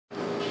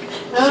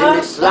See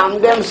me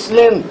slam them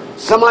slim,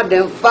 some of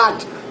them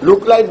fat.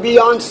 Look like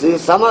Beyonce,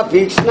 some of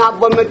it snap,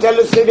 but me tell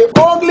you, see the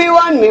ugly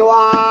one me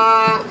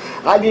want.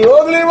 And the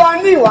ugly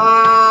one me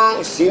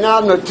want. She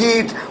not have no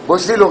teeth,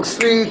 but she look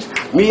sweet.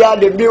 Me are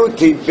the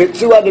beauty,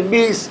 Victor are the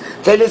beast.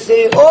 Tell you,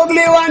 say the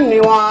ugly one me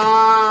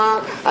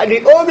want. And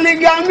the ugly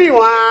girl me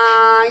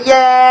want,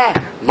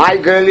 yeah. My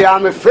girl, you are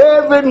my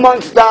favorite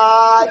monster,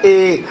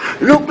 eh.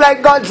 Look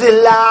like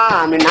Godzilla,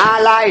 I mean,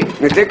 I lie.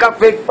 Me take a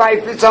fake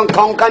 5 feet and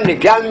conk and the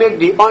girl make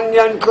the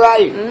onion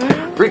cry.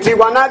 Pretty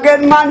one I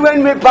get mad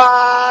when me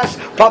pass.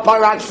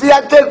 Paparazzi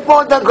I take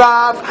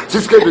photograph. She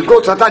scared me go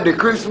to the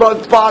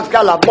Christmas party.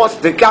 Girl I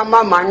bust the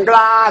cameraman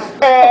glass.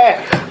 Eh,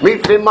 me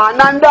fi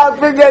man and dog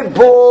fi get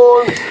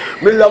bone.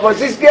 Me lover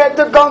she scared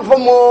to come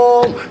from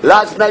home.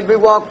 Last night we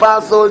walk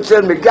past Old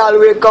Shell. Me girl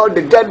wake out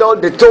the dead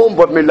out the tomb.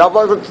 But me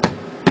lover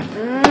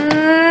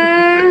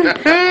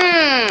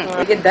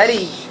Look at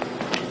daddy.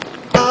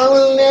 I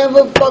will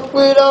never fuck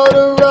without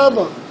a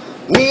rubber.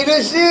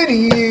 Neither should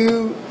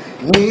you.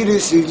 Neither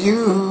should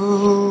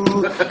you.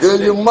 Girl,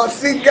 you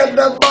must get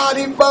the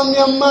body from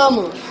your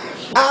mama.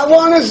 I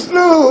wanna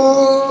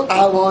slew,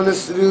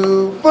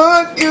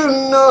 but you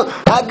know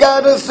I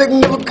got a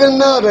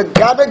significant other.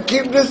 Gotta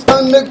keep this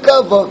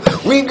undercover.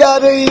 We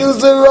gotta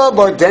use the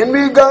rubber, then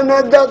we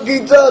gonna duck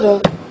each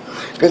other.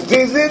 Cause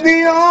this is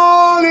the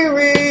only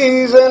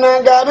reason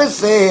I gotta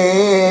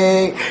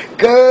say,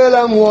 girl,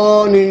 I'm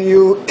warning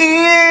you,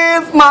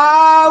 if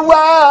my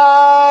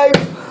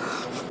wife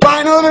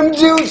find out I'm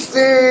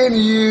juicing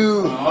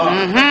you,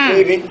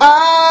 baby,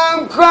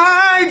 I'm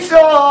quite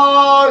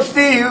sure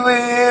she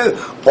will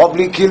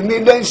probably kill me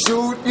then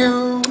shoot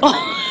you.